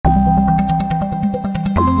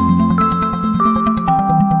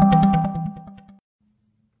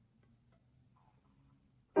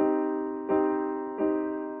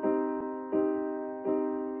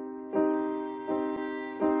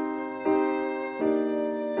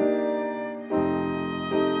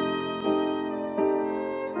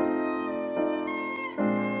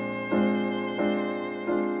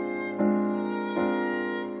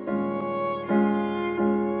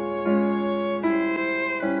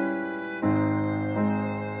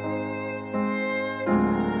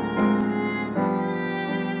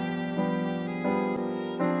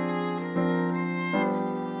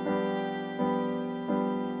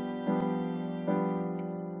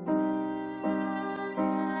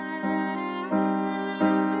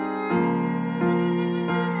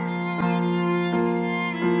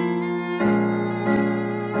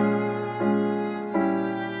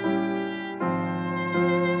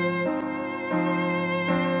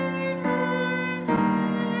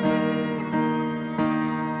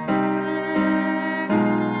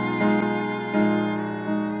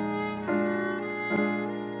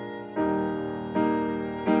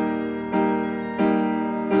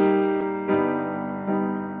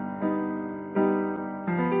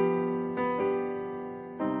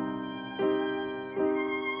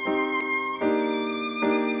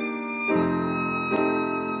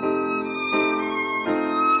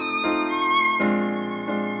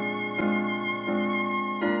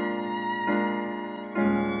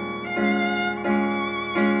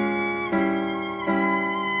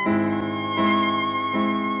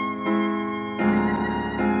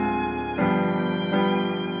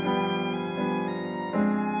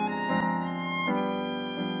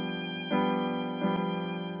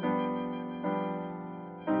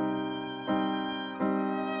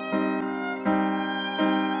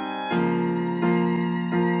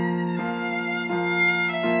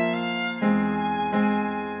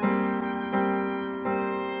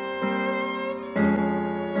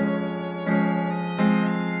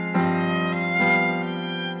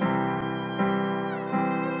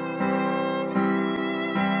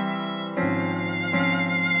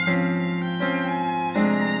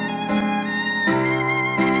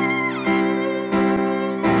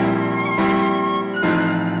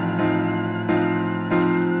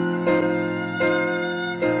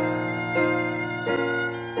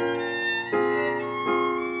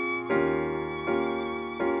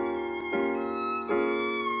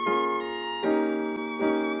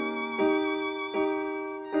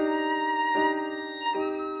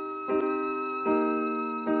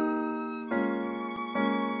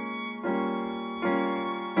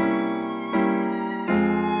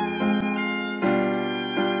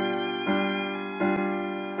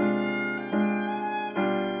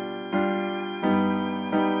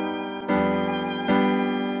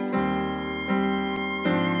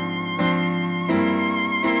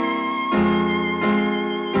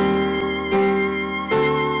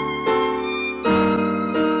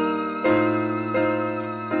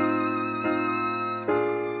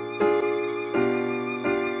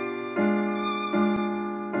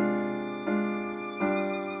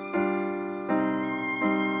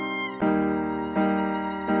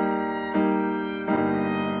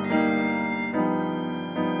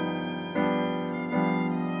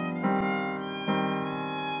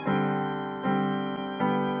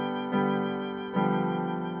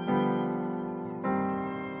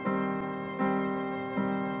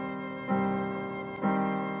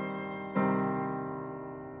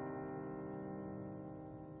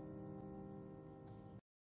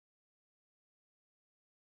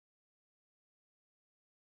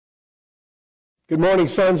Good morning,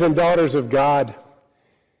 sons and daughters of God.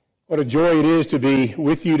 What a joy it is to be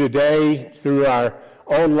with you today through our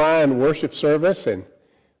online worship service, and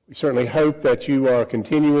we certainly hope that you are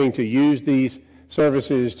continuing to use these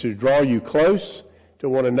services to draw you close to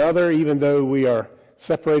one another, even though we are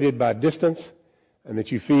separated by distance, and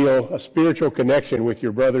that you feel a spiritual connection with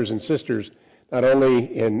your brothers and sisters, not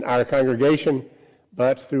only in our congregation,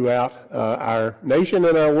 but throughout our nation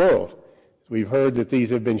and our world. We've heard that these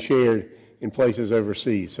have been shared in places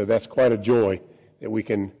overseas. So that's quite a joy that we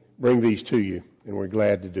can bring these to you, and we're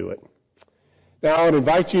glad to do it. Now I would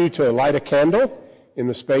invite you to light a candle in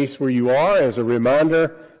the space where you are as a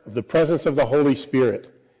reminder of the presence of the Holy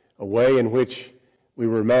Spirit, a way in which we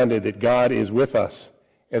were reminded that God is with us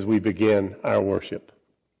as we begin our worship.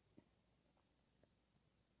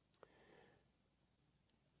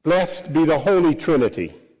 Blessed be the Holy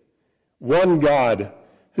Trinity, one God,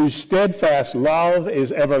 whose steadfast love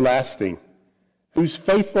is everlasting, whose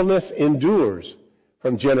faithfulness endures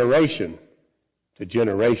from generation to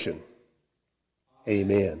generation.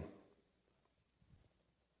 Amen.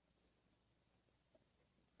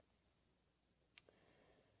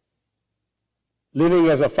 Living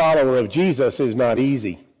as a follower of Jesus is not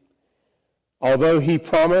easy. Although he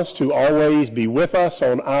promised to always be with us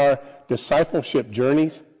on our discipleship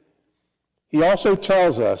journeys, he also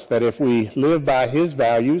tells us that if we live by his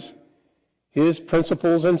values, his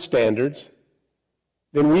principles and standards,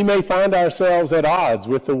 then we may find ourselves at odds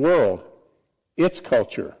with the world, its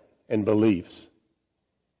culture and beliefs.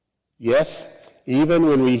 Yes, even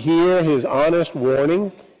when we hear his honest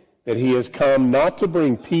warning that he has come not to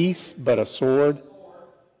bring peace but a sword,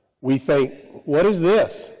 we think, what is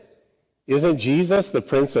this? Isn't Jesus the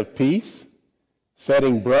Prince of Peace,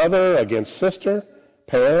 setting brother against sister,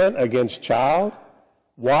 parent against child,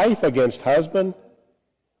 wife against husband?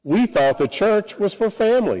 We thought the church was for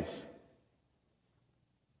families.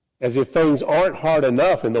 As if things aren't hard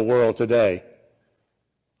enough in the world today.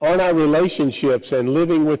 Aren't our relationships and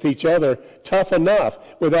living with each other tough enough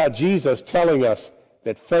without Jesus telling us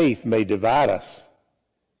that faith may divide us?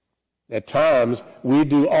 At times, we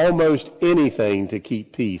do almost anything to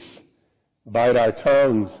keep peace. Bite our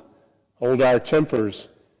tongues, hold our tempers,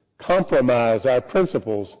 compromise our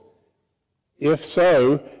principles. If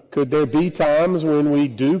so, could there be times when we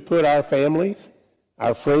do put our families,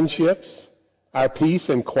 our friendships, our peace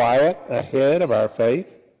and quiet ahead of our faith,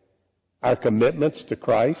 our commitments to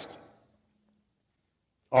Christ?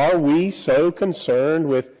 Are we so concerned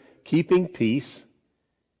with keeping peace,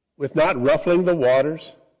 with not ruffling the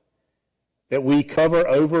waters, that we cover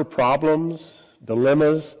over problems,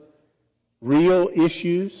 dilemmas, real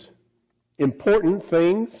issues, important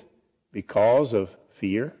things because of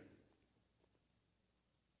fear?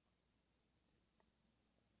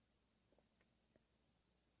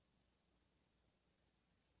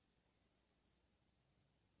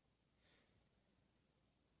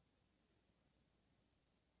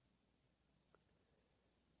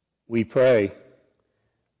 We pray,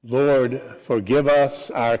 Lord, forgive us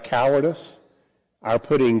our cowardice, our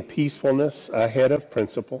putting peacefulness ahead of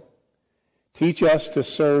principle. Teach us to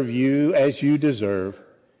serve you as you deserve,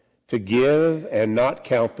 to give and not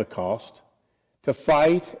count the cost, to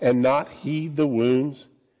fight and not heed the wounds,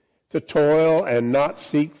 to toil and not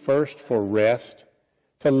seek first for rest,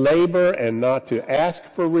 to labor and not to ask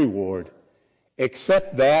for reward,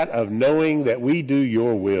 except that of knowing that we do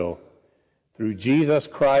your will. Through Jesus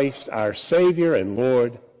Christ, our Savior and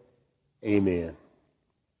Lord. Amen.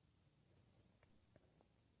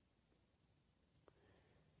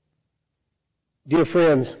 Dear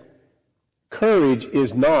friends, courage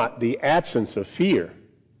is not the absence of fear.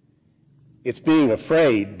 It's being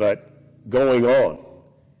afraid, but going on,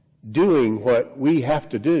 doing what we have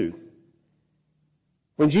to do.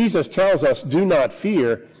 When Jesus tells us, do not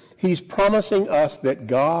fear, he's promising us that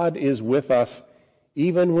God is with us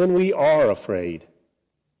even when we are afraid,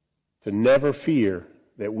 to never fear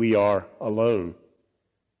that we are alone.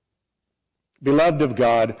 Beloved of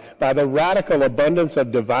God, by the radical abundance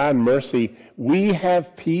of divine mercy, we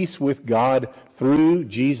have peace with God through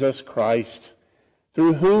Jesus Christ,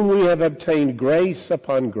 through whom we have obtained grace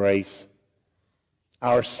upon grace.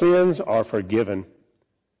 Our sins are forgiven.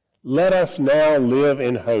 Let us now live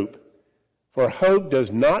in hope, for hope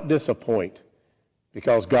does not disappoint,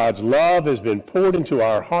 because God's love has been poured into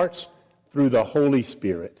our hearts through the Holy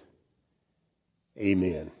Spirit.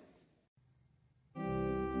 Amen.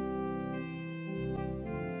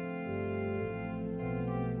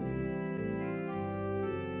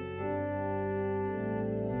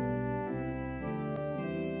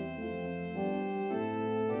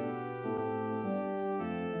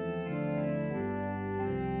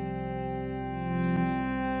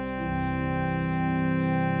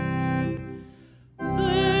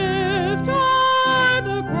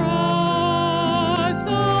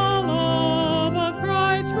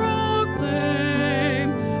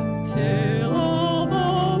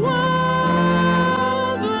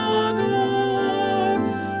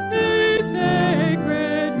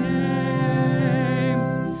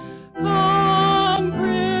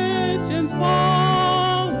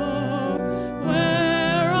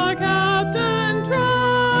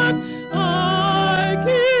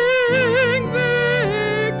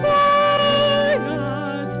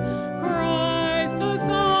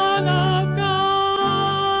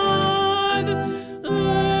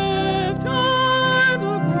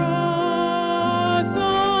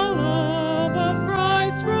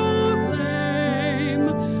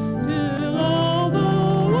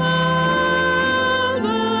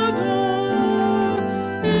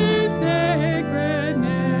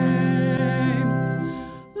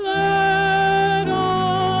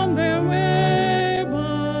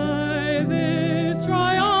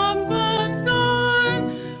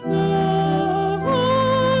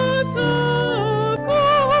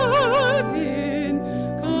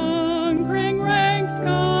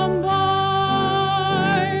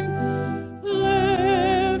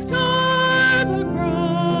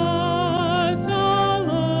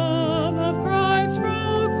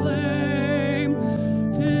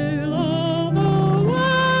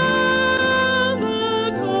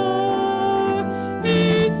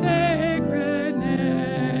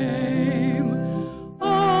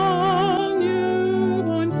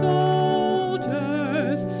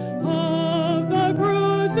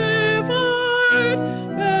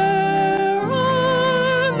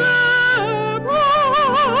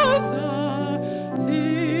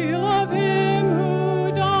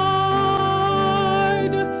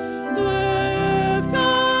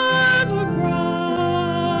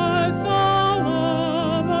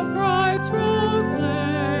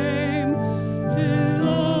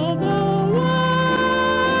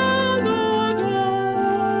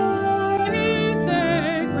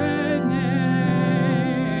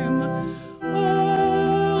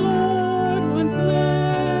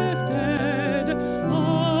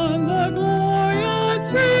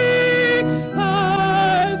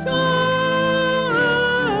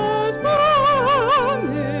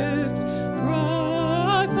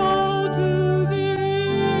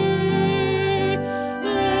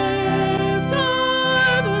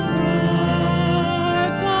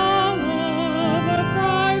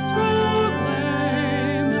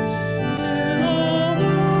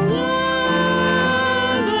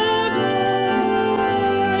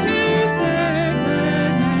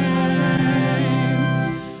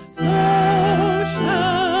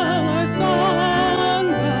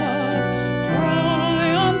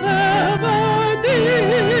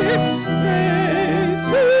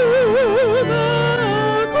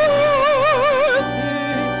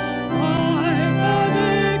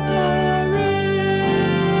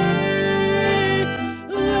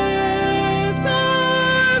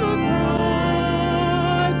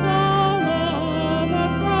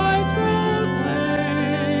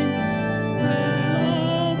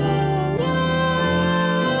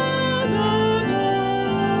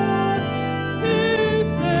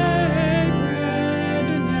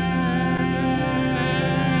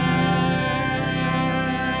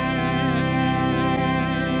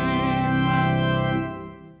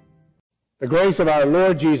 The grace of our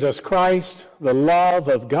Lord Jesus Christ, the love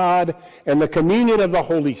of God, and the communion of the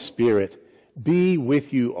Holy Spirit be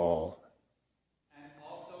with you all. And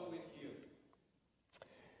also with you.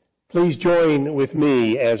 Please join with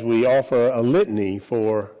me as we offer a litany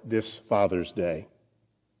for this Father's Day.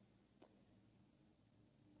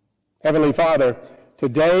 Heavenly Father,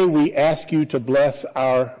 today we ask you to bless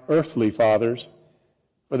our earthly fathers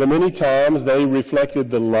for the many times they reflected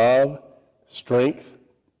the love, strength,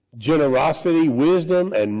 generosity,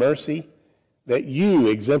 wisdom, and mercy that you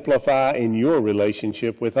exemplify in your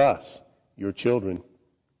relationship with us, your children.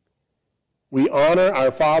 We honor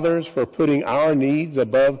our fathers for putting our needs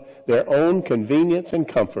above their own convenience and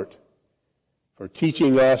comfort, for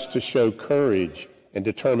teaching us to show courage and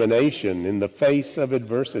determination in the face of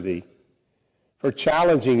adversity, for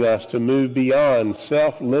challenging us to move beyond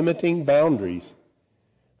self-limiting boundaries,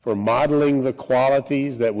 for modeling the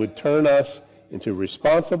qualities that would turn us into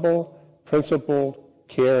responsible, principled,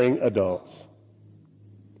 caring adults.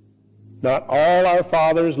 Not all our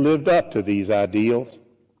fathers lived up to these ideals.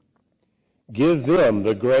 Give them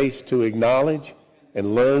the grace to acknowledge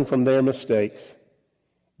and learn from their mistakes.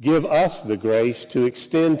 Give us the grace to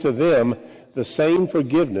extend to them the same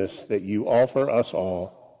forgiveness that you offer us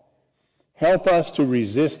all. Help us to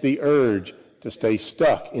resist the urge to stay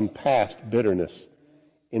stuck in past bitterness.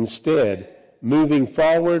 Instead, moving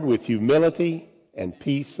forward with humility and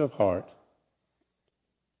peace of heart.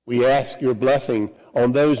 We ask your blessing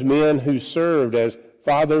on those men who served as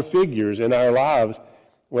father figures in our lives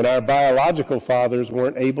when our biological fathers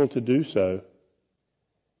weren't able to do so.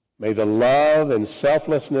 May the love and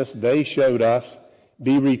selflessness they showed us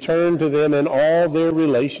be returned to them in all their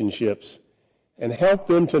relationships, and help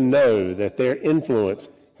them to know that their influence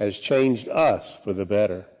has changed us for the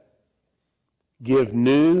better. Give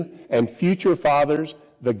new and future fathers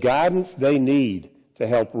the guidance they need to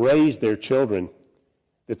help raise their children,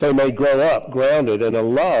 that they may grow up grounded in a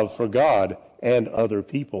love for God and other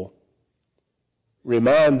people.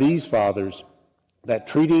 Remind these fathers that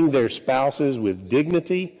treating their spouses with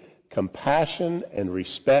dignity, compassion, and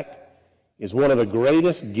respect is one of the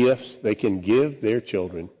greatest gifts they can give their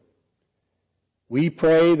children. We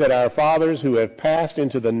pray that our fathers who have passed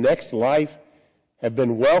into the next life have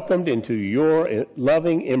been welcomed into your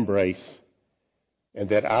loving embrace, and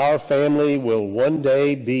that our family will one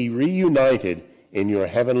day be reunited in your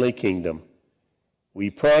heavenly kingdom.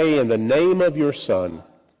 We pray in the name of your Son,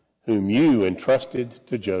 whom you entrusted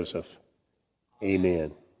to Joseph.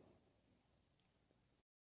 Amen.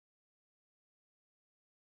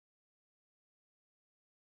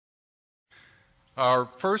 Our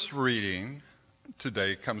first reading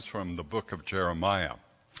today comes from the book of Jeremiah.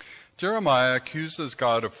 Jeremiah accuses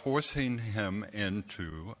God of forcing him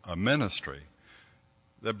into a ministry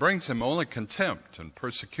that brings him only contempt and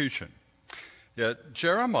persecution. Yet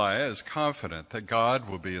Jeremiah is confident that God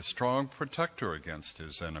will be a strong protector against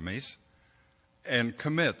his enemies and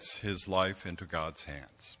commits his life into God's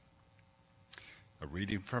hands. A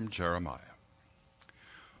reading from Jeremiah.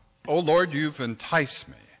 O Lord, you've enticed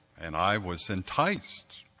me, and I was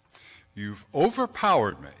enticed. You've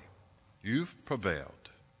overpowered me. You've prevailed.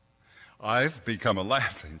 I've become a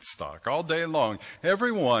laughingstock all day long.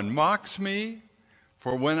 Everyone mocks me,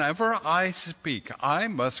 for whenever I speak, I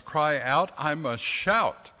must cry out, I must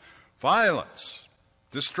shout, violence,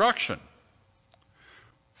 destruction.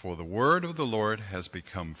 For the word of the Lord has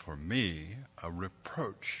become for me a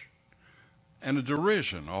reproach and a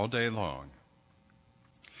derision all day long.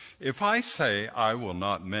 If I say I will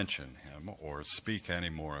not mention him or speak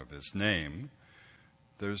any more of his name,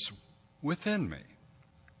 there's within me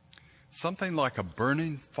something like a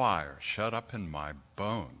burning fire shut up in my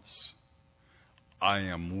bones. I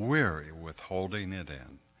am weary with holding it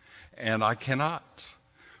in, and I cannot,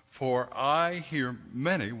 for I hear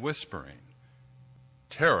many whispering.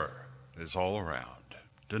 Terror is all around.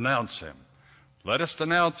 Denounce him. Let us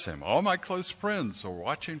denounce him. All my close friends are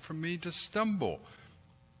watching for me to stumble.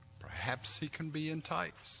 Perhaps he can be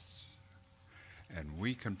enticed, and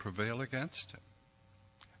we can prevail against him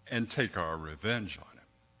and take our revenge on him.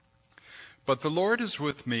 But the Lord is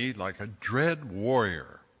with me like a dread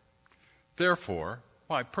warrior. Therefore,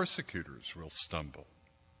 my persecutors will stumble,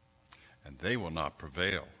 and they will not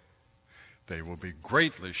prevail. They will be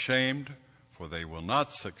greatly shamed, for they will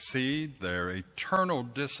not succeed. Their eternal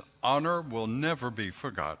dishonor will never be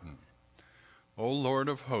forgotten. O Lord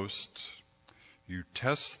of hosts, you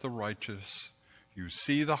test the righteous. You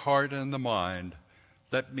see the heart and the mind.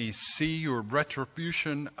 Let me see your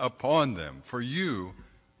retribution upon them. For you,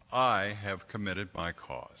 I have committed my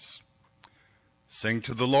cause. Sing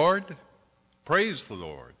to the Lord. Praise the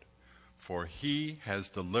Lord. for he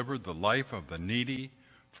has delivered the life of the needy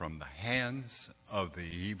from the hands of the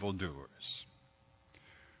evildoers.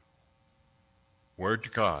 Word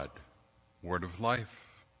to God, word of life.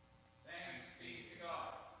 Thanks be to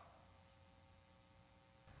God.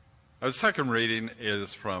 Our second reading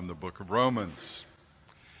is from the book of Romans.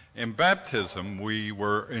 In baptism, we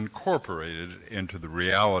were incorporated into the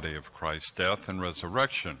reality of Christ's death and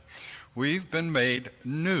resurrection. We've been made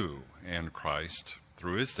new in Christ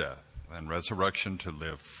through his death and resurrection to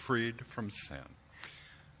live freed from sin.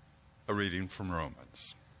 A reading from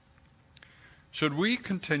Romans. Should we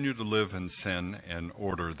continue to live in sin in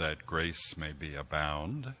order that grace may be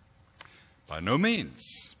abound? By no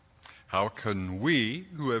means. How can we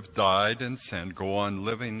who have died in sin go on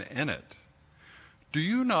living in it? Do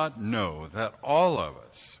you not know that all of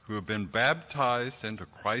us who have been baptized into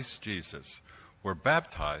Christ Jesus were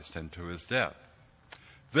baptized into his death?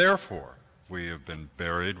 Therefore, we have been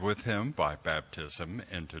buried with him by baptism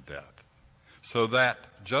into death, so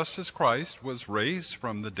that, just as Christ was raised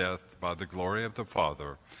from the dead by the glory of the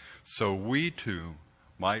Father, so we too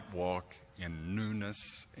might walk in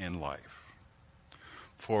newness in life.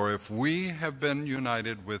 For if we have been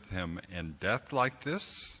united with him in death like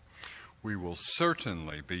this, we will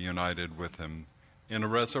certainly be united with him in a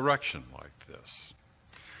resurrection like this.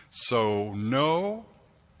 So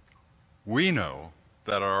we know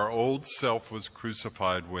that our old self was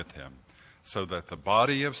crucified with him, so that the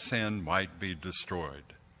body of sin might be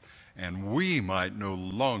destroyed, and we might no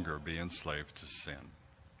longer be enslaved to sin.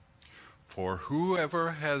 For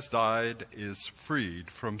whoever has died is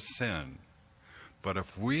freed from sin. But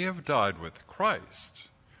if we have died with Christ,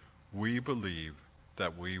 we believe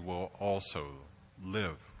that we will also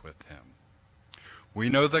live with him. We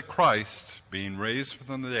know that Christ, being raised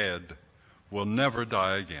from the dead, will never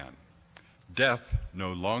die again. Death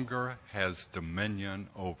no longer has dominion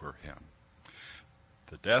over him.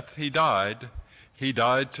 The death he died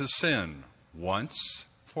to sin once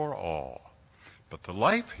for all. But the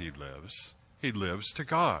life he lives to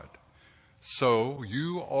God. So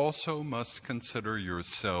you also must consider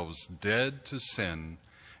yourselves dead to sin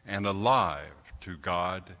and alive to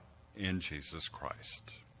God in Jesus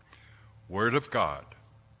Christ. Word of God,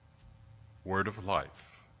 word of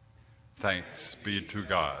life. Thanks be to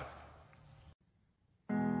God.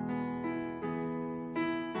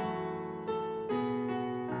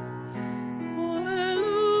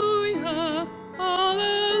 Hallelujah,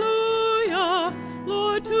 hallelujah,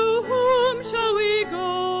 Lord, to whom shall we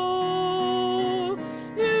go?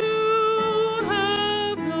 You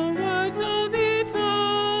have the words of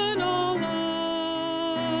eternal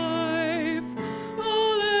life.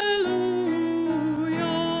 Hallelujah.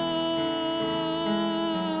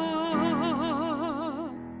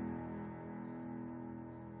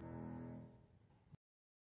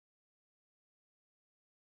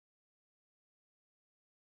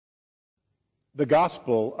 The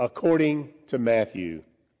Gospel according to Matthew.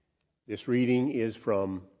 This reading is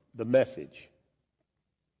from the Message.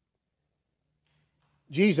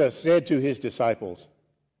 Jesus said to his disciples,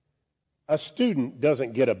 "A student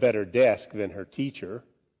doesn't get a better desk than her teacher.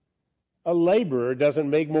 A laborer doesn't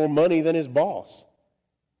make more money than his boss.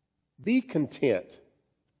 Be content,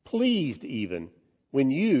 pleased even,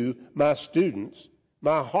 when you, my students,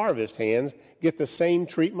 my harvest hands, get the same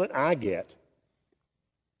treatment I get.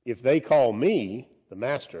 If they call me, the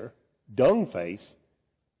master, dung face,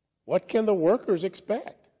 what can the workers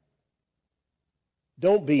expect?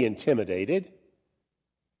 Don't be intimidated.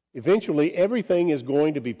 Eventually, everything is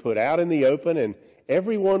going to be put out in the open, and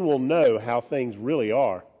everyone will know how things really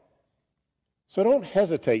are. So don't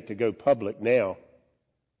hesitate to go public now.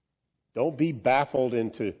 Don't be baffled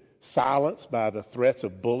into silence by the threats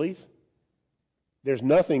of bullies. There's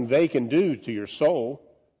nothing they can do to your soul,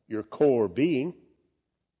 your core being.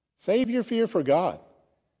 Save your fear for God,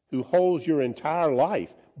 who holds your entire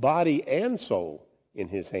life, body and soul, in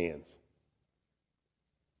his hands.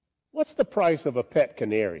 What's the price of a pet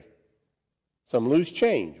canary? Some loose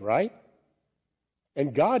change, right?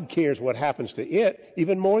 And God cares what happens to it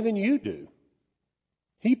even more than you do.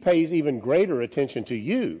 He pays even greater attention to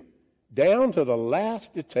you, down to the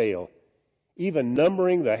last detail, even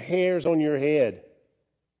numbering the hairs on your head.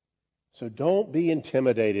 So don't be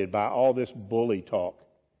intimidated by all this bully talk.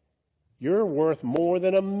 You're worth more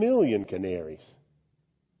than 1,000,000 canaries.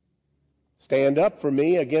 Stand up for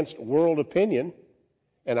me against world opinion,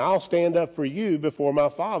 and I'll stand up for you before my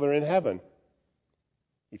Father in heaven.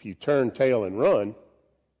 If you turn tail and run,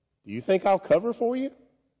 do you think I'll cover for you?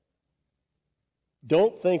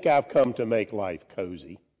 Don't think I've come to make life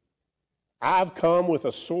cozy. I've come with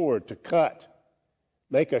a sword to cut,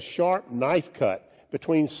 make a sharp knife cut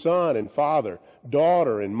between son and father,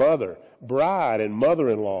 daughter and mother, bride and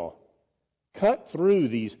mother-in-law. Cut through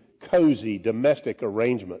these cozy domestic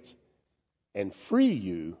arrangements and free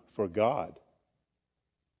you for God.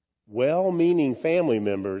 Well-meaning family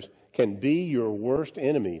members can be your worst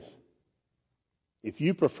enemies. If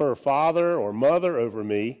you prefer father or mother over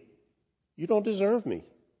me, you don't deserve me.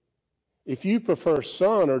 If you prefer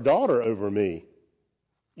son or daughter over me,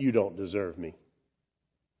 you don't deserve me.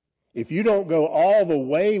 If you don't go all the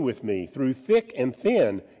way with me through thick and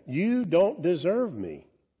thin, you don't deserve me.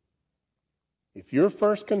 If your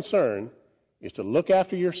first concern is to look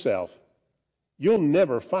after yourself, you'll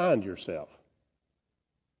never find yourself.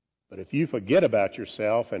 But if you forget about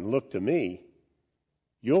yourself and look to me,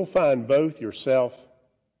 you'll find both yourself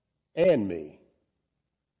and me.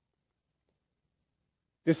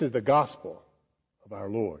 This is the gospel of our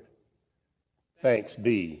Lord. Thanks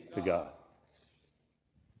be to God.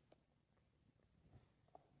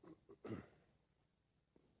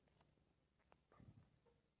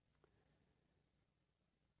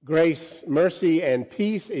 Grace, mercy, and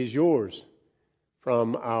peace is yours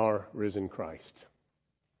from our risen Christ.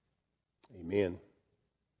 Amen.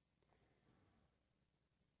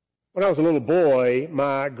 When I was a little boy,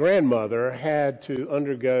 my grandmother had to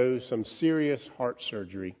undergo some serious heart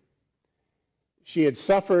surgery. She had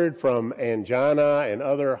suffered from angina and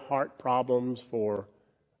other heart problems for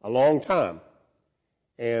a long time,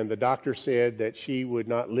 and the doctor said that she would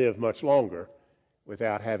not live much longer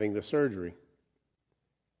without having the surgery.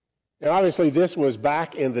 Now, obviously, this was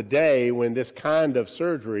back in the day when this kind of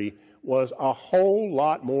surgery was a whole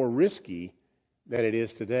lot more risky than it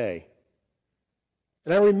is today.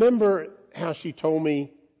 And I remember how she told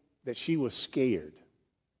me that she was scared.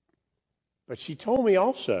 But she told me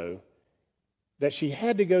also that she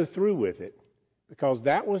had to go through with it because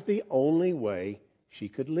that was the only way she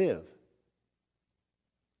could live.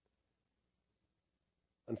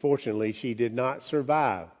 Unfortunately, she did not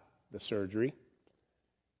survive the surgery.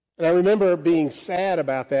 And I remember being sad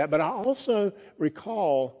about that, but I also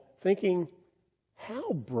recall thinking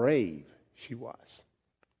how brave she was.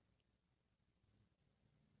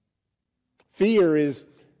 Fear is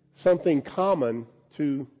something common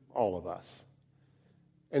to all of us.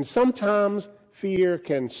 And sometimes fear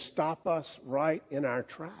can stop us right in our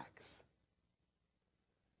tracks.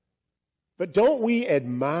 But don't we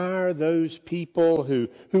admire those people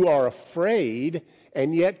who are afraid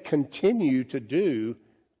and yet continue to do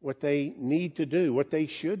what they need to do, what they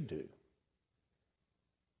should do?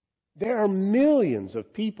 There are millions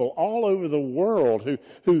of people all over the world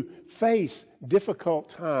who face difficult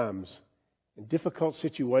times and difficult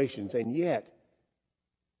situations and yet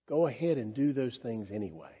go ahead and do those things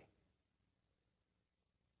anyway.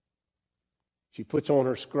 She puts on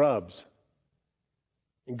her scrubs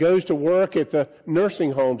and goes to work at the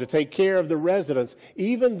nursing home to take care of the residents,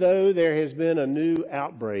 even though there has been a new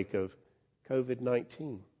outbreak of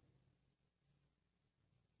COVID-19.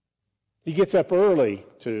 He gets up early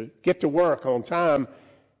to get to work on time,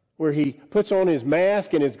 where he puts on his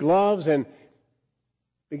mask and his gloves and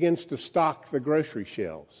begins to stock the grocery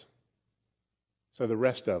shelves so the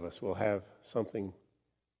rest of us will have something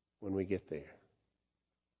when we get there.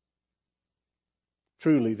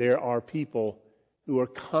 Truly, there are people who are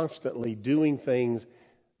constantly doing things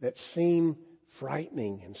that seem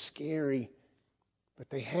frightening and scary,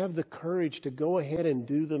 but they have the courage to go ahead and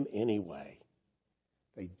do them anyway.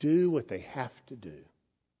 They do what they have to do.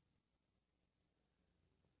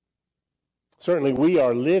 Certainly, we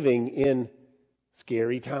are living in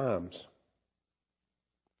scary times.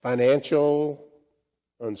 Financial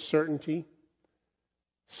uncertainty,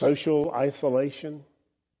 social isolation,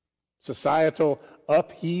 societal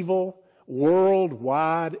upheaval,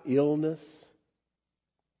 worldwide illness.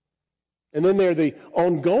 And then there are the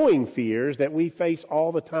ongoing fears that we face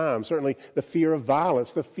all the time. Certainly the fear of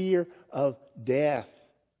violence, the fear of death.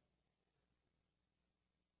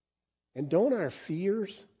 And don't our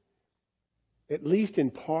fears, at least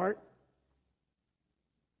in part,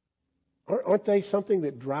 aren't they something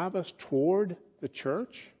that drive us toward the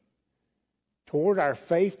church? Toward our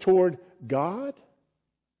faith, toward God?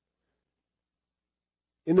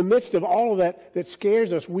 In the midst of all of that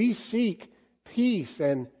scares us, we seek peace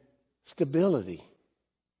and stability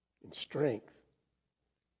and strength.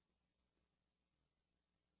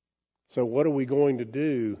 So what are we going to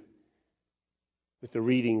do with the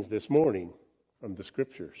readings this morning from the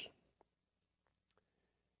Scriptures?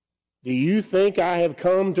 Do you think I have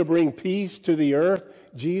come to bring peace to the earth?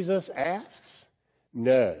 Jesus asks.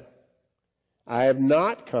 No, I have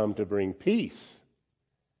not come to bring peace.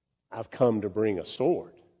 I've come to bring a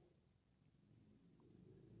sword.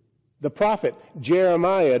 The prophet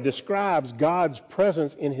Jeremiah describes God's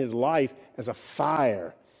presence in his life as a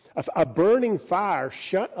fire, a burning fire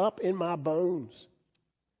shut up in my bones.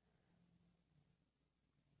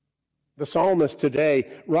 The psalmist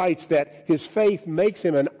today writes that his faith makes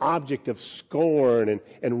him an object of scorn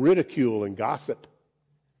and ridicule and gossip.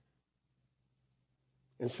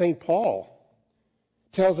 And St. Paul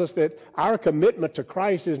tells us that our commitment to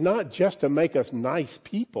Christ is not just to make us nice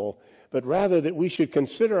people, but rather that we should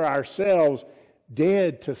consider ourselves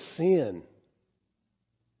dead to sin.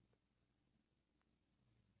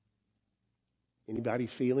 Anybody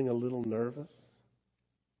feeling a little nervous?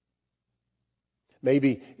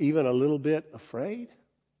 Maybe even a little bit afraid?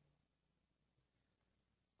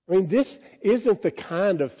 I mean, this isn't the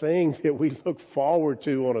kind of thing that we look forward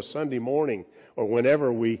to on a Sunday morning or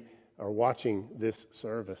whenever we are watching this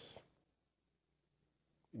service.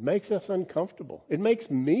 It makes us uncomfortable. It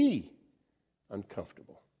makes me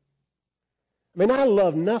uncomfortable. I mean, I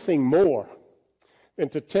love nothing more than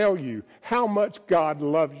to tell you how much God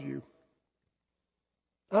loves you.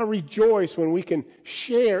 I rejoice when we can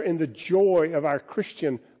share in the joy of our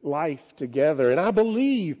Christian life together. And I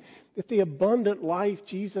believe that the abundant life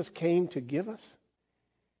Jesus came to give us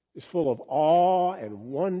is full of awe and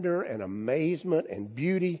wonder and amazement and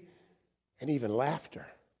beauty and even laughter.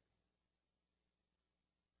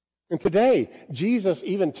 And today, Jesus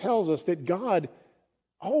even tells us that God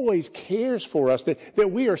always cares for us,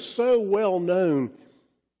 that we are so well known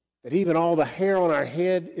that even all the hair on our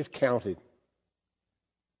head is counted.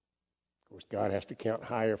 Of course, God has to count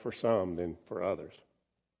higher for some than for others.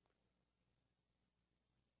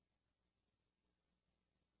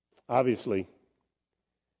 Obviously,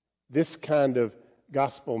 this kind of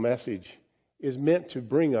gospel message is meant to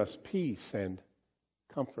bring us peace and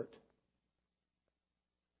comfort.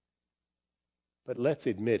 But let's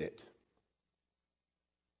admit it.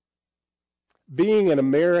 Being an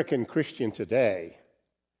American Christian today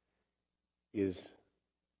is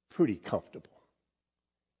pretty comfortable.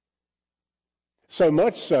 So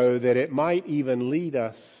much so that it might even lead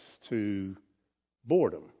us to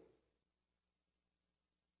boredom,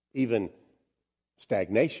 even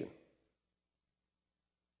stagnation.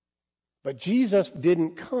 But Jesus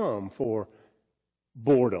didn't come for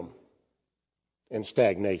boredom and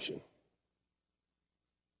stagnation.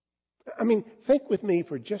 I mean, think with me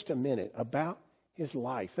for just a minute about his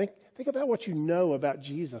life. Think about what you know about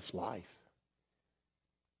Jesus' life.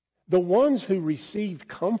 The ones who received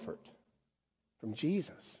comfort from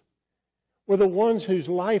Jesus were the ones whose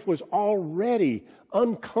life was already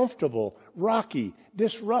uncomfortable, rocky,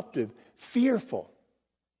 disruptive, fearful.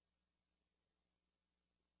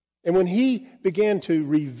 And when he began to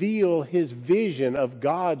reveal his vision of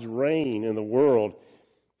God's reign in the world,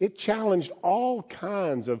 it challenged all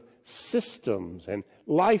kinds of systems and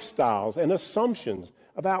lifestyles and assumptions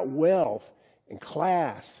about wealth and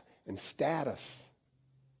class and status.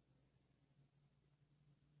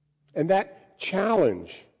 And that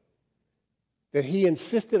challenge that he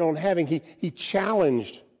insisted on having, he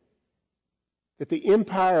challenged that the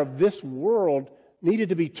empire of this world needed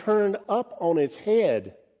to be turned up on its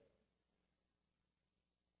head.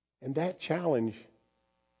 And that challenge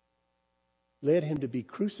led him to be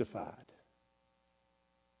crucified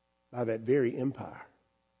by that very empire.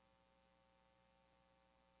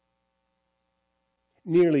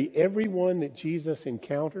 Nearly everyone that Jesus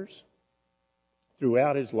encounters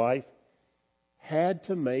throughout his life had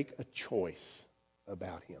to make a choice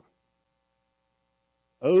about him.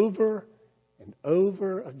 Over and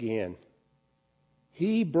over again,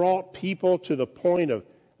 he brought people to the point of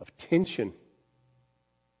tension,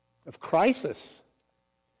 of crisis,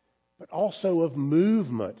 but also of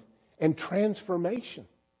movement and transformation.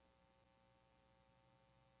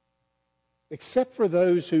 Except for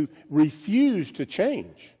those who refuse to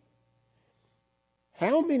change.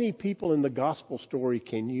 How many people in the gospel story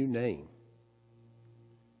can you name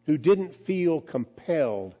who didn't feel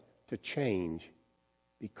compelled to change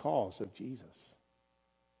because of Jesus?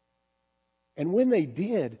 And when they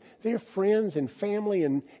did, their friends and family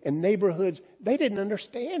and neighborhoods, they didn't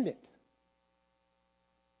understand it.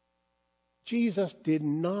 Jesus did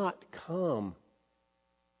not come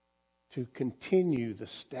to continue the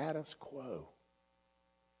status quo.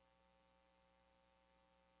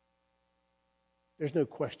 There's no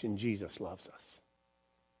question Jesus loves us.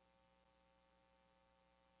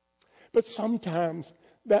 But sometimes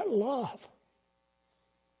that love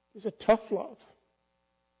is a tough love.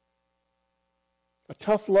 A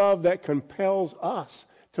tough love that compels us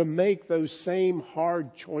to make those same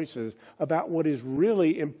hard choices about what is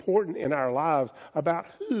really important in our lives, about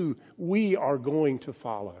who we are going to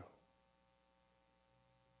follow.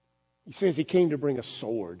 He says he came to bring a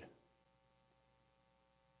sword.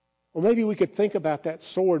 Well, maybe we could think about that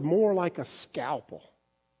sword more like a scalpel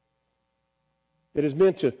that is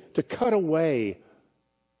meant to cut away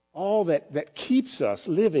all that keeps us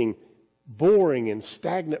living boring and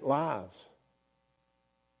stagnant lives.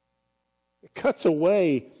 It cuts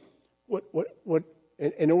away what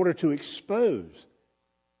in order to expose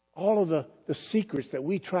all of the secrets that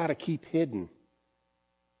we try to keep hidden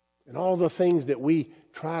and all the things that we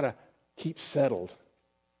try to keep settled.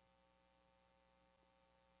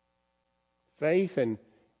 Faith and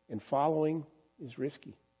following is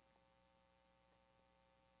risky.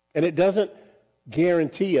 And it doesn't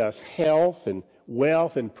guarantee us health and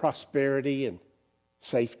wealth and prosperity and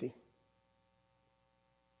safety.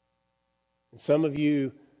 And some of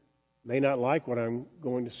you may not like what I'm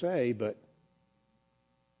going to say, but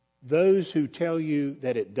those who tell you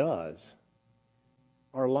that it does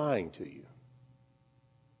are lying to you.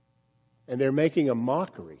 And they're making a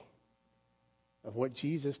mockery of what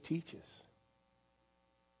Jesus teaches.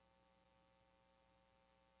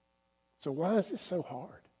 So why is this so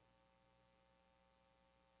hard?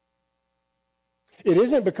 It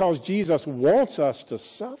isn't because Jesus wants us to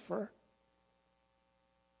suffer,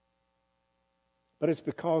 but it's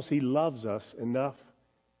because he loves us enough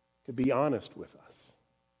to be honest with us.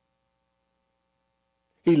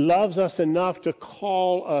 He loves us enough to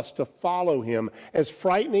call us to follow him, as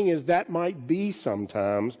frightening as that might be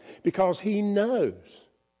sometimes, because he knows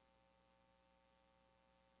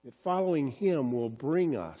that following him will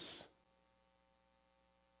bring us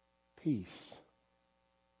peace,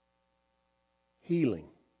 healing,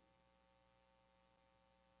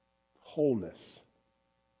 wholeness.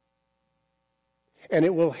 And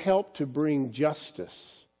it will help to bring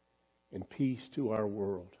justice and peace to our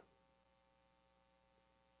world.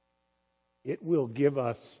 It will give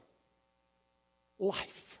us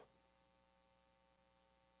life.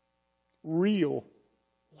 Real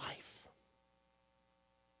life.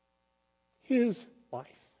 His life.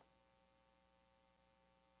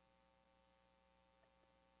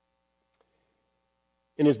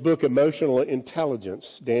 In his book, Emotional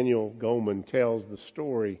Intelligence, Daniel Goleman tells the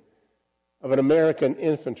story of an American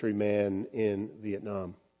infantryman in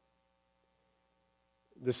Vietnam.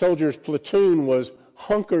 The soldier's platoon was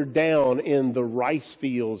hunkered down in the rice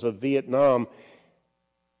fields of Vietnam,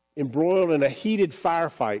 embroiled in a heated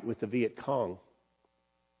firefight with the Viet Cong.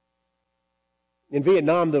 In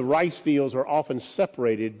Vietnam, the rice fields are often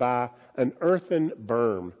separated by an earthen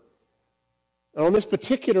berm. And on this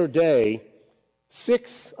particular day,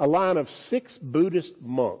 a line of 6 Buddhist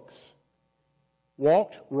monks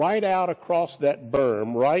walked right out across that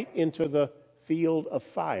berm, right into the field of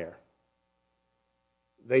fire.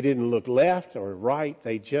 They didn't look left or right.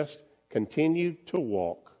 They just continued to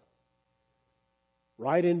walk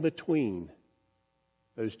right in between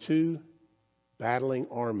those two battling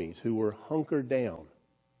armies who were hunkered down,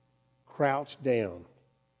 crouched down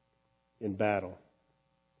in battle.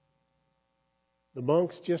 The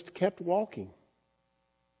monks just kept walking.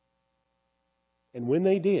 And when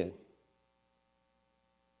they did,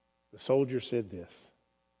 the soldier said this: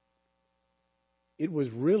 it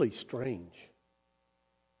was really strange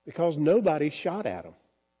because nobody shot at them.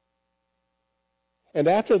 And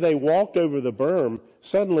after they walked over the berm,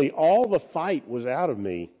 suddenly all the fight was out of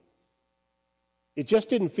me. It just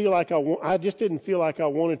didn't feel like I just didn't feel like I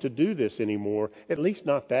wanted to do this anymore, at least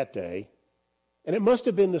not that day. And it must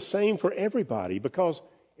have been the same for everybody because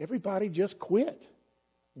everybody just quit.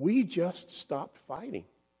 We just stopped fighting.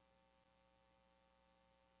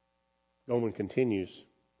 Goleman continues.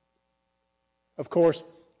 Of course,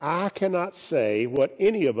 I cannot say what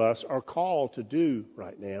any of us are called to do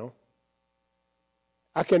right now.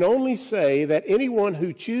 I can only say that anyone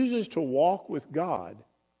who chooses to walk with God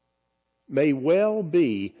may well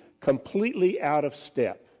be completely out of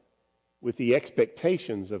step with the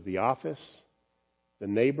expectations of the office, the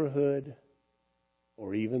neighborhood,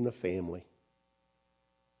 or even the family.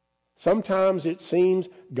 Sometimes it seems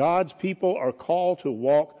God's people are called to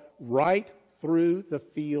walk right through the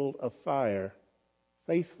field of fire,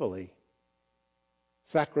 faithfully,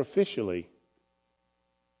 sacrificially,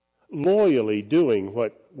 loyally doing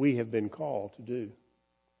what we have been called to do.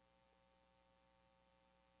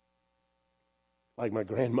 Like my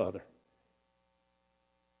grandmother.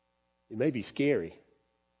 It may be scary,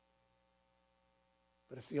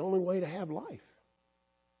 but it's the only way to have life.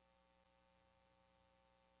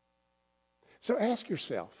 So ask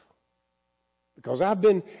yourself, because I've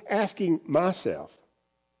been asking myself,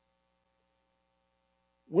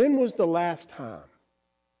 when was the last time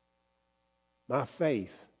my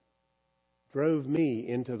faith drove me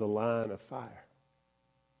into the line of fire?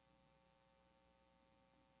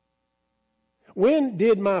 When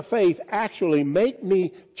did my faith actually make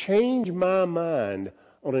me change my mind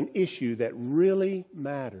on an issue that really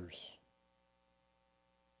matters?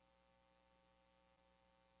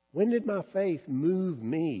 When did my faith move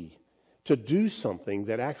me to do something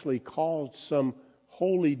that actually caused some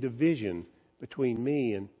holy division between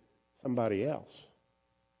me and somebody else?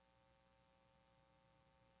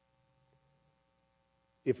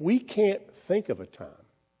 If we can't think of a time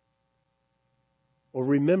or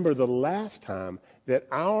remember the last time that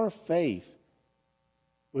our faith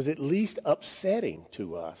was at least upsetting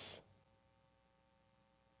to us,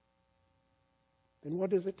 then what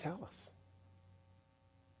does it tell us?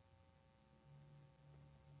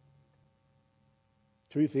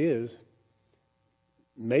 Truth is,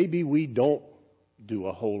 maybe we don't do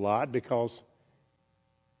a whole lot because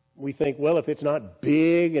we think, well, if it's not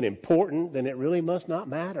big and important, then it really must not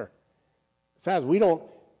matter. Besides, we don't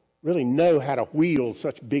really know how to wield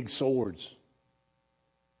such big swords.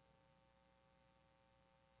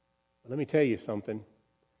 Let me tell you something.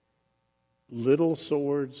 Little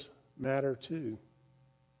swords matter too.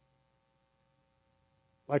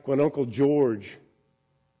 Like when Uncle George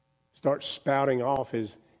starts spouting off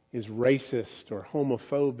his racist or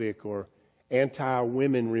homophobic or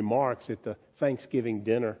anti-women remarks at the Thanksgiving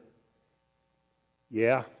dinner.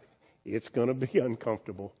 Yeah, it's going to be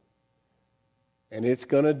uncomfortable. And it's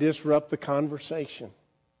going to disrupt the conversation.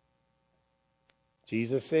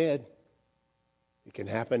 Jesus said it can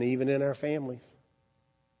happen even in our families.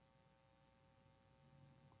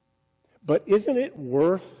 But isn't it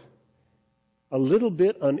worth a little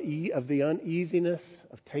bit of the uneasiness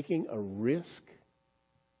of taking a risk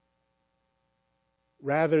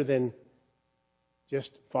rather than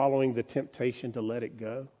just following the temptation to let it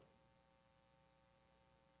go?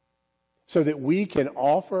 So that we can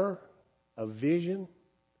offer a vision,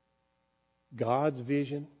 God's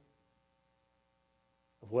vision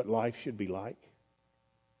of what life should be like.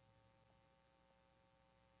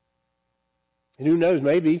 And who knows,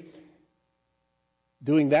 maybe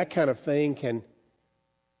doing that kind of thing can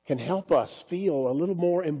help us feel a little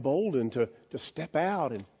more emboldened to step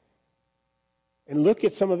out and look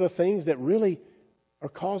at some of the things that really are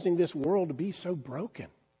causing this world to be so broken.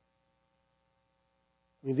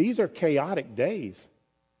 I mean, these are chaotic days.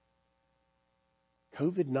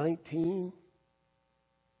 COVID-19,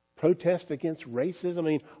 protests against racism. I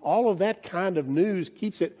mean, all of that kind of news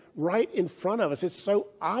keeps it right in front of us. It's so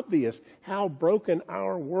obvious how broken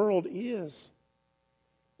our world is.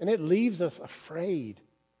 And it leaves us afraid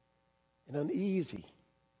and uneasy.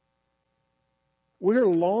 We're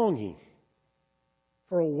longing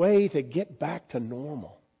for a way to get back to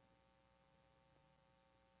normal.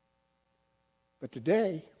 But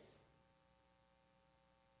today,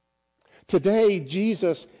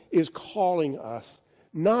 Jesus is calling us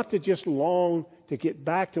not to just long to get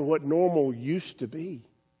back to what normal used to be.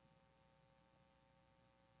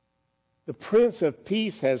 The Prince of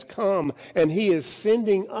Peace has come, and he is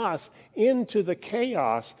sending us into the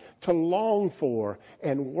chaos to long for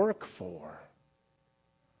and work for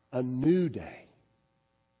a new day.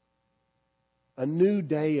 A new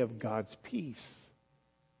day of God's peace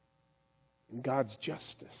and God's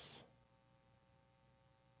justice.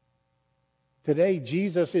 Today,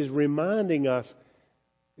 Jesus is reminding us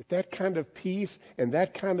that that kind of peace and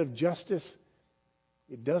that kind of justice,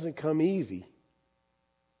 it doesn't come easy.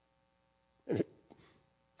 And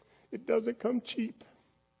it doesn't come cheap.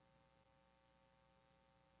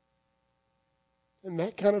 And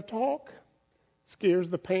that kind of talk scares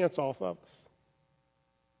the pants off of us.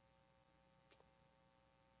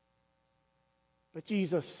 But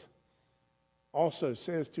Jesus also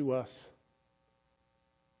says to us,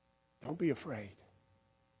 don't be afraid.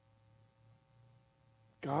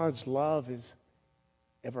 God's love is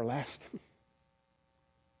everlasting.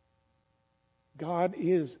 God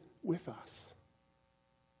is with us.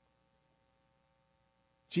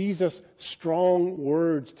 Jesus' strong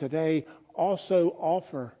words today also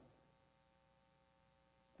offer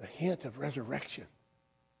a hint of resurrection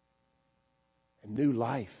and new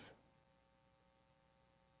life.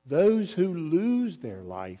 Those who lose their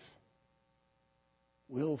life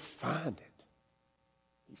will find it,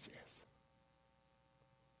 he says.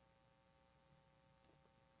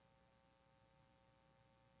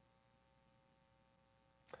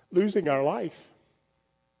 Losing our life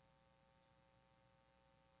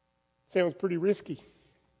sounds pretty risky.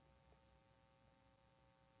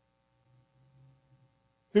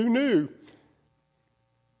 Who knew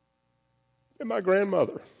that my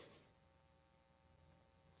grandmother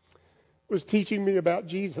was teaching me about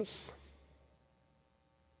Jesus?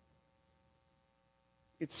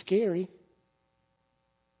 It's scary.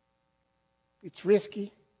 It's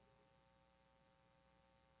risky.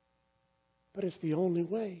 But it's the only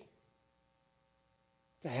way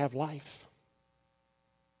to have life.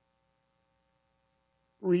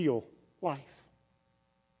 Real life.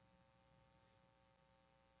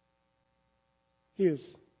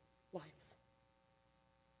 His life.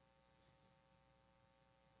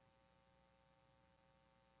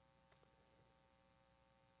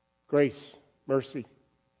 Grace, mercy,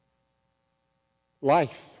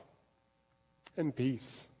 life, and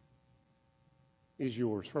peace is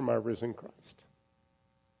yours from our risen Christ.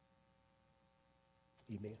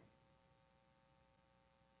 Amen.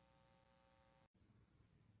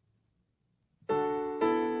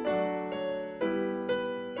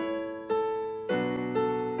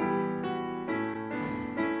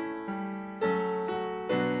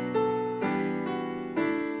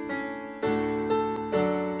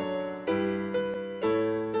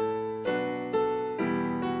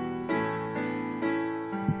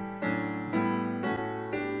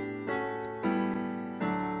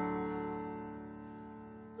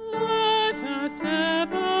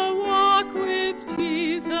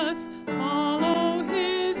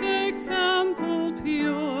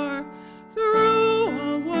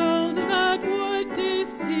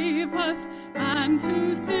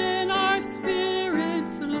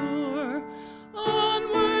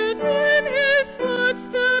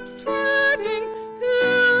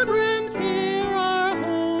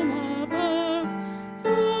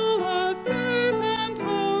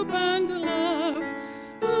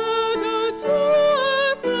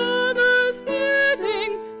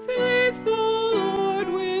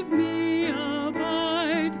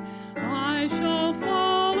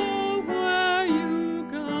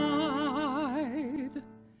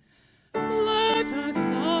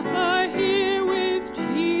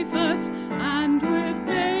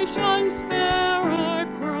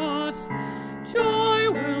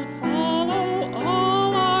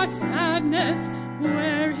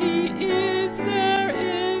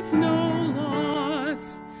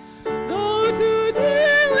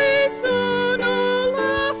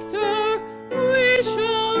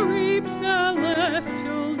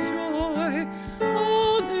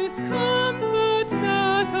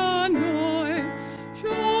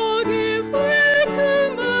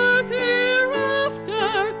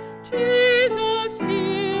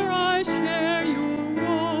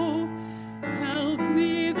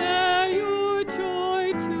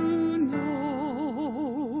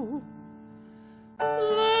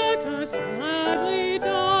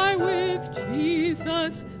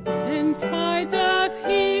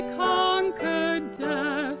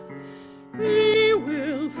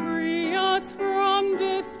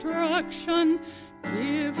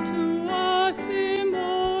 Give to us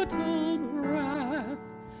immortal breath.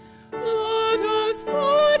 Let us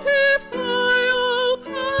mortify all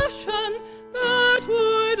passion that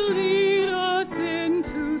would lead us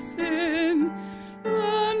into sin.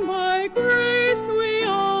 Then by grace we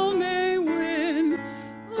all may win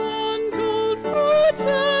untold fruits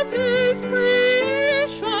of His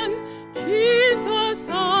creation. Jesus,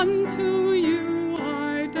 unto you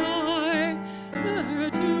I die, there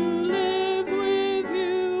to live with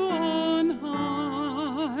you on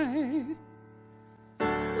high.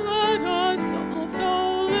 Let us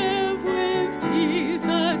also live with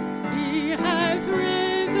Jesus. He has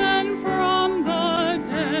risen from the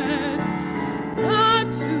dead, that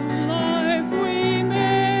to life we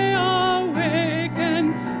may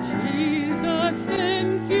awaken. Jesus,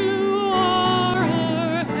 since you are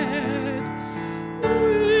our head,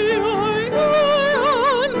 we are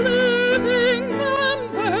your unliving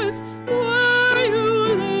members. Where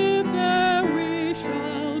you live, there we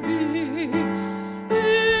shall be.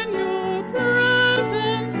 In your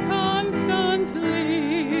presence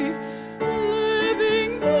constantly,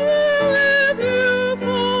 living there with you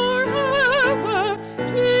forever.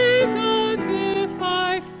 Jesus, if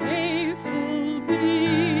I faithful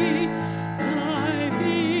be, life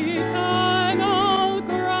eternal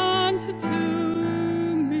grant to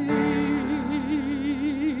me.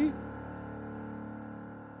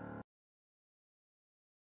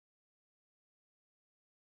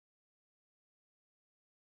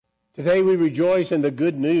 Today we rejoice in the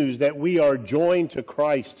good news that we are joined to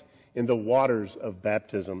Christ in the waters of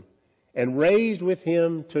baptism and raised with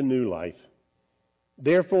Him to new life.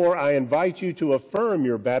 Therefore, I invite you to affirm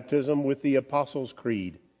your baptism with the Apostles'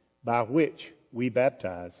 Creed, by which we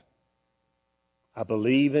baptize. I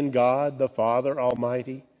believe in God, the Father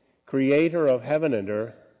Almighty, creator of heaven and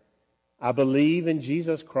earth. I believe in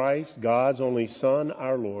Jesus Christ, God's only Son,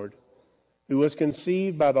 our Lord, who was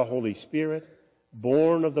conceived by the Holy Spirit,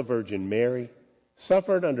 born of the Virgin Mary,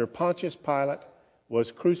 suffered under Pontius Pilate,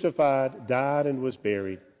 was crucified, died, and was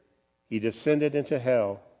buried. He descended into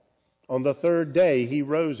hell. On the third day he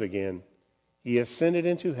rose again. He ascended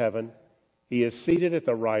into heaven. He is seated at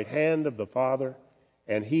the right hand of the Father,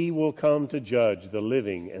 and he will come to judge the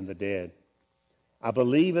living and the dead. I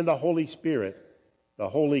believe in the Holy Spirit, the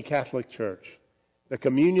Holy Catholic Church, the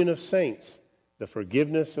communion of saints, the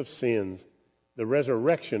forgiveness of sins, the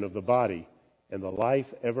resurrection of the body, and the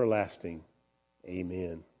life everlasting.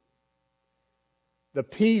 Amen. The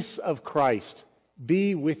peace of Christ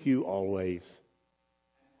be with you always.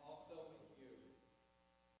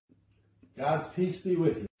 God's peace be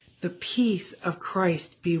with you. The peace of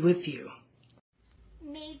Christ be with you.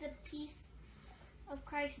 May the peace of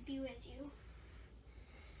Christ be with you.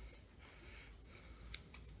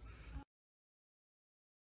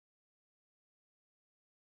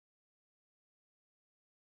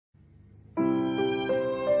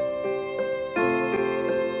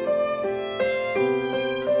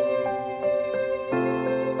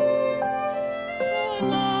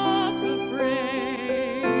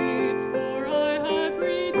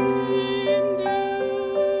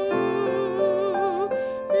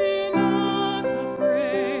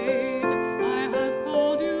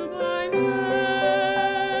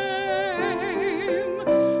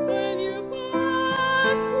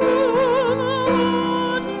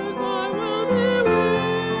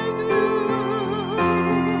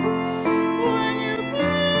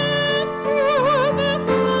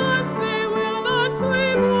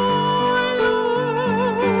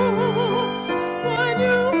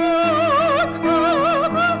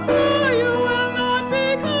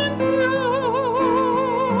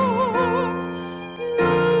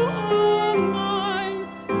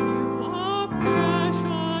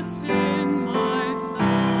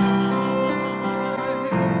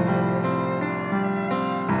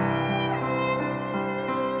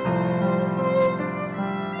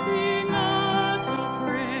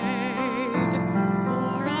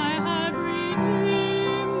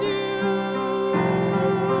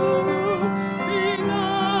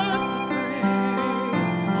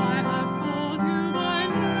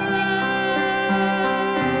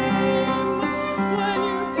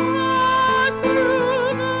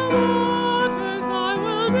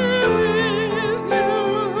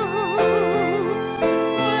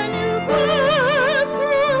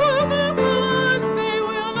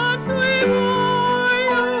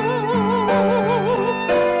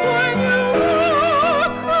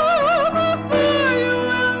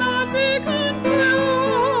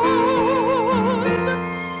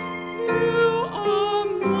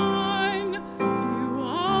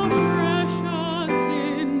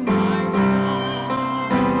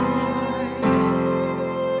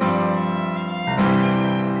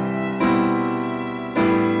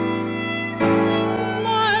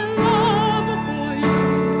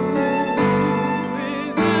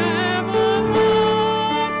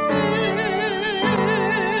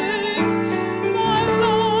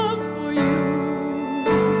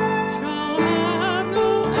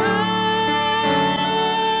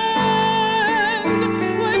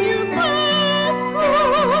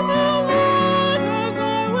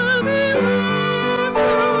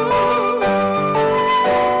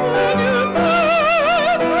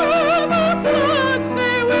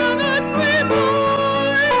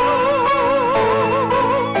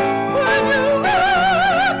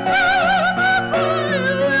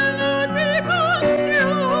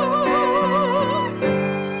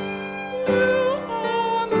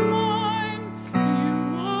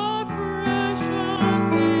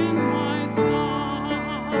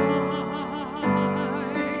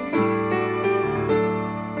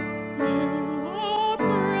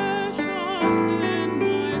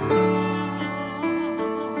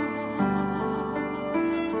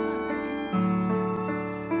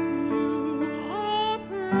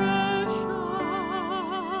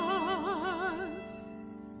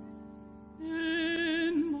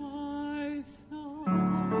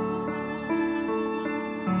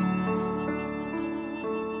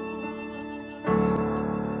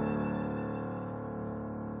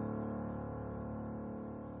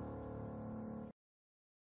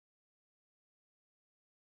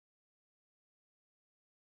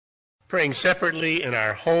 Praying separately in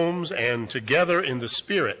our homes and together in the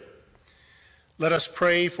Spirit, let us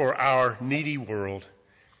pray for our needy world,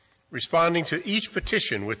 responding to each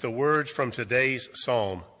petition with the words from today's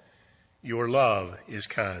psalm, "Your love is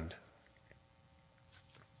kind."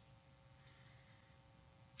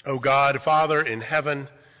 O God, Father in heaven,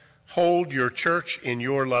 hold your church in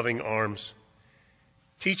your loving arms.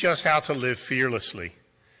 Teach us how to live fearlessly,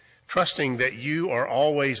 trusting that you are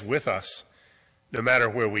always with us, no matter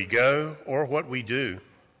where we go or what we do.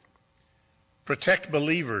 Protect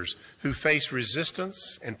believers who face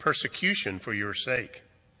resistance and persecution for your sake.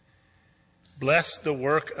 Bless the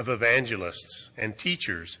work of evangelists and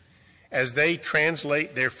teachers as they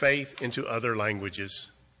translate their faith into other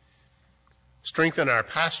languages. Strengthen our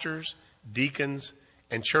pastors, deacons,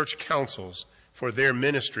 and church councils for their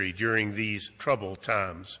ministry during these troubled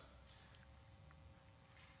times.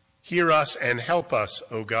 Hear us and help us,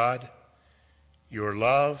 O God. Your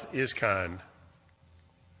love is kind.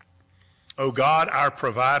 O God, our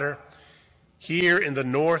provider, here in the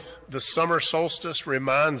north, the summer solstice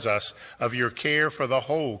reminds us of your care for the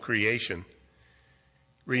whole creation.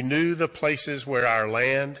 Renew the places where our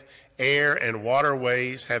land, air, and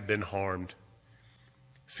waterways have been harmed.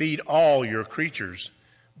 Feed all your creatures,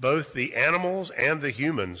 both the animals and the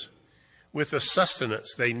humans, with the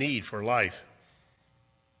sustenance they need for life.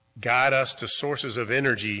 Guide us to sources of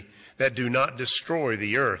energy that do not destroy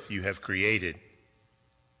the earth you have created.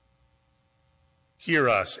 Hear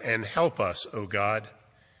us and help us, O God.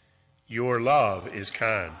 Your love is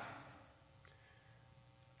kind.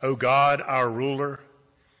 O God, our ruler,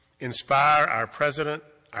 inspire our president,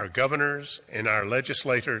 our governors, and our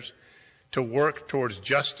legislators to work towards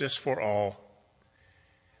justice for all.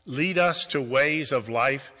 Lead us to ways of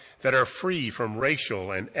life that are free from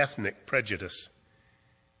racial and ethnic prejudice.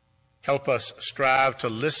 Help us strive to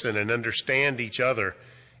listen and understand each other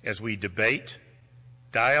as we debate,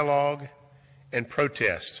 dialogue, and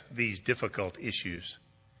protest these difficult issues.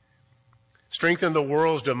 Strengthen the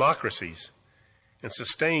world's democracies and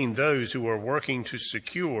sustain those who are working to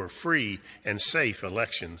secure free and safe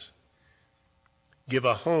elections. Give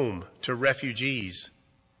a home to refugees.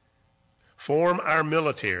 Form our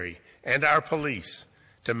military and our police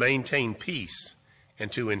to maintain peace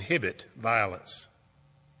and to inhibit violence.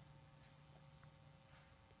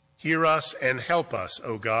 Hear us and help us,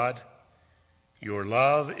 O God. Your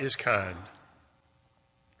love is kind.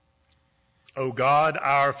 O God,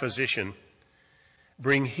 our physician,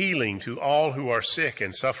 bring healing to all who are sick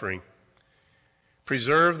and suffering.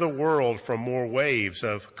 Preserve the world from more waves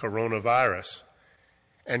of coronavirus,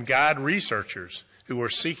 and guide researchers who are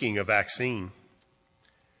seeking a vaccine.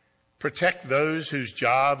 Protect those whose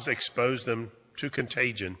jobs expose them to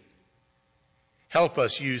contagion. Help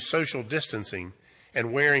us use social distancing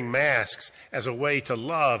and wearing masks as a way to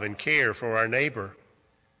love and care for our neighbor.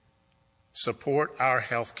 Support our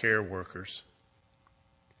healthcare workers.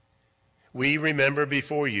 We remember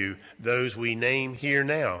before you those we name here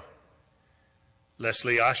now: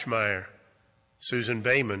 Leslie Oshmeyer, Susan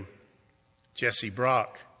Bayman, Jesse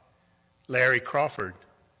Brock, Larry Crawford,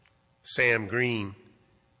 Sam Green,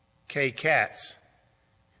 Kay Katz,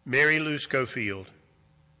 Mary Lou Schofield,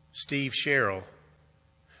 Steve Sherrill,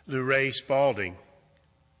 Lou Ray Spalding,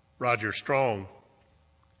 Roger Strong,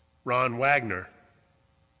 Ron Wagner,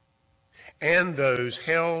 and those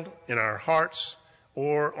held in our hearts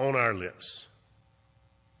or on our lips.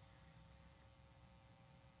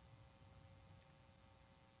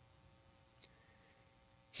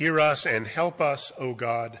 Hear us and help us, O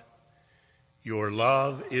God. Your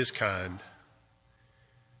love is kind.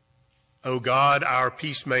 O God, our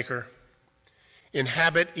peacemaker,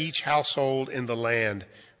 inhabit each household in the land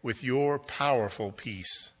with your powerful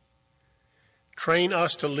peace. Train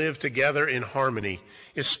us to live together in harmony,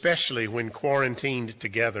 especially when quarantined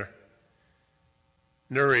together.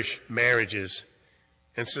 Nourish marriages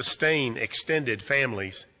and sustain extended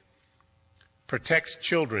families. Protect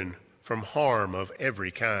children from harm of every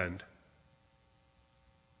kind.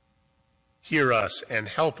 Hear us and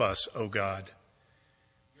help us, O God.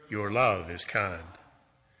 Your love is kind.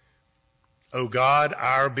 O God,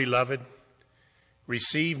 our beloved,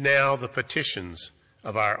 receive now the petitions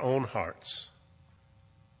of our own hearts.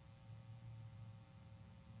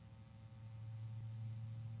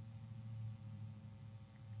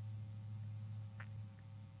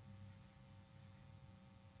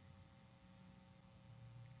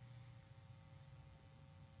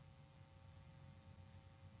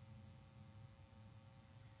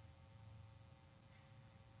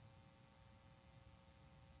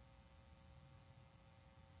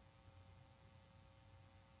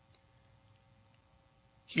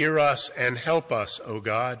 Hear us and help us, O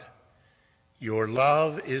God. Your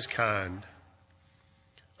love is kind.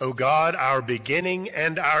 O God, our beginning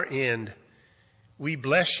and our end, we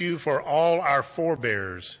bless you for all our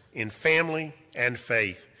forebears in family and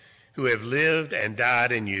faith who have lived and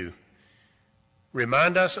died in you.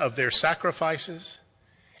 Remind us of their sacrifices,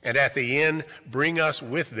 and at the end, bring us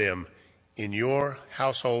with them in your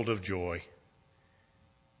household of joy.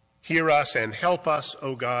 Hear us and help us,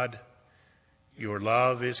 O God. Your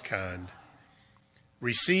love is kind.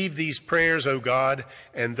 Receive these prayers, O God,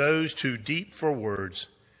 and those too deep for words.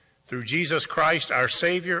 Through Jesus Christ, our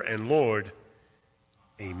Savior and Lord.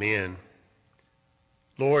 Amen.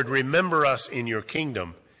 Lord, remember us in your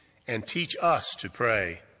kingdom and teach us to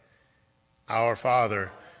pray. Our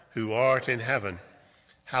Father, who art in heaven,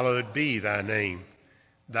 hallowed be thy name.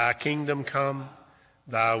 Thy kingdom come,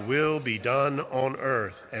 thy will be done on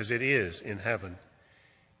earth as it is in heaven.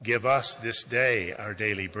 Give us this day our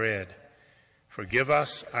daily bread. Forgive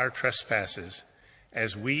us our trespasses,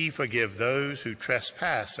 as we forgive those who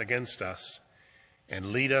trespass against us.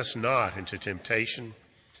 And lead us not into temptation,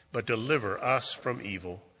 but deliver us from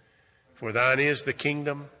evil. For thine is the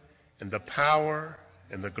kingdom, and the power,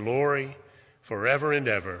 and the glory, forever and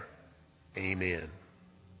ever. Amen.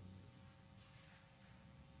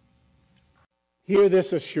 Hear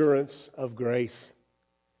this assurance of grace.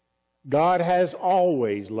 God has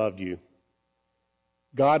always loved you.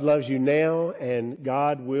 God loves you now, and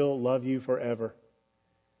God will love you forever.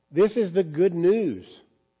 This is the good news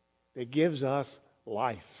that gives us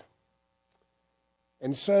life.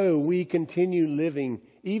 And so we continue living,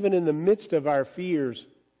 even in the midst of our fears,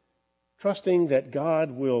 trusting that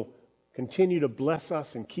God will continue to bless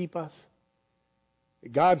us and keep us,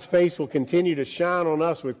 that God's face will continue to shine on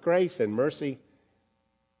us with grace and mercy,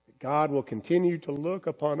 that God will continue to look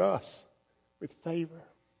upon us with favor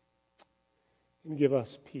and give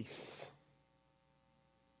us peace.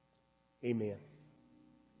 Amen.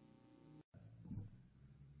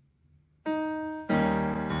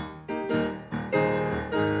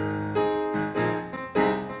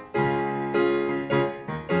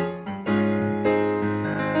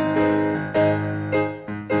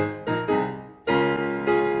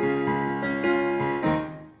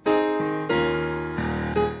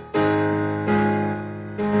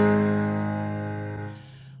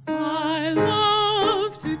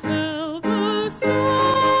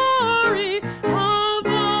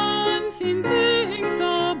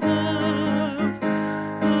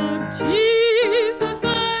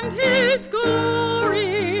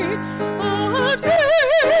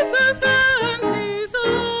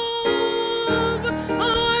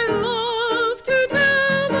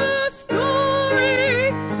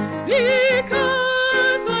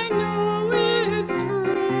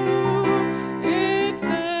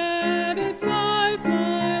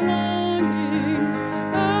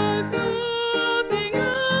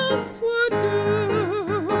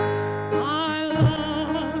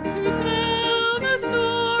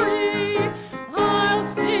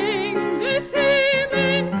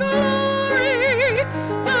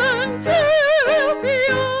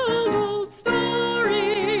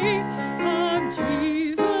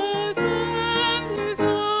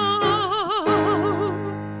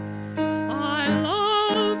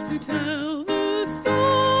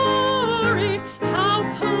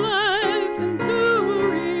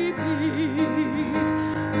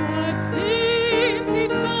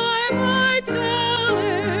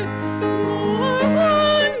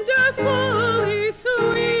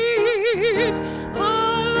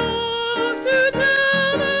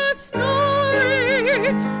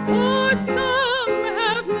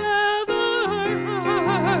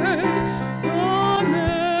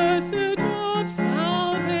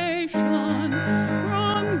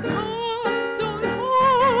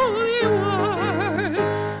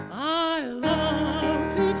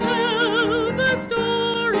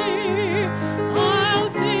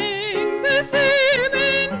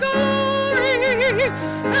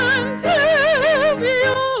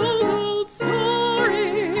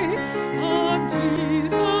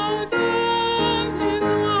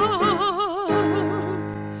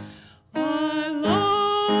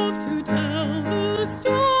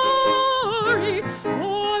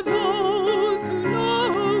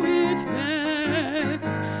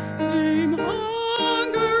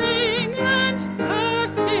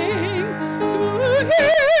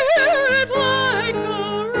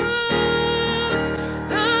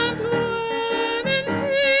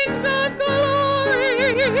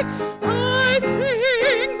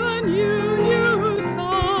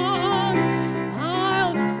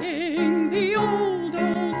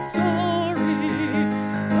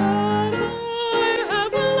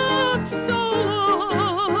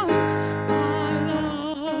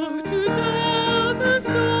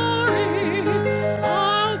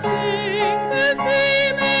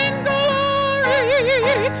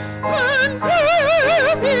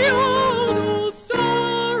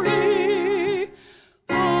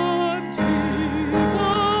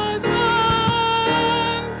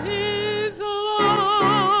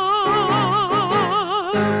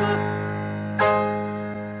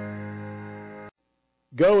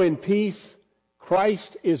 Go in peace,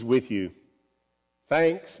 Christ is with you.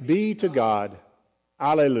 Thanks be to God.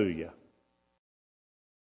 Alleluia.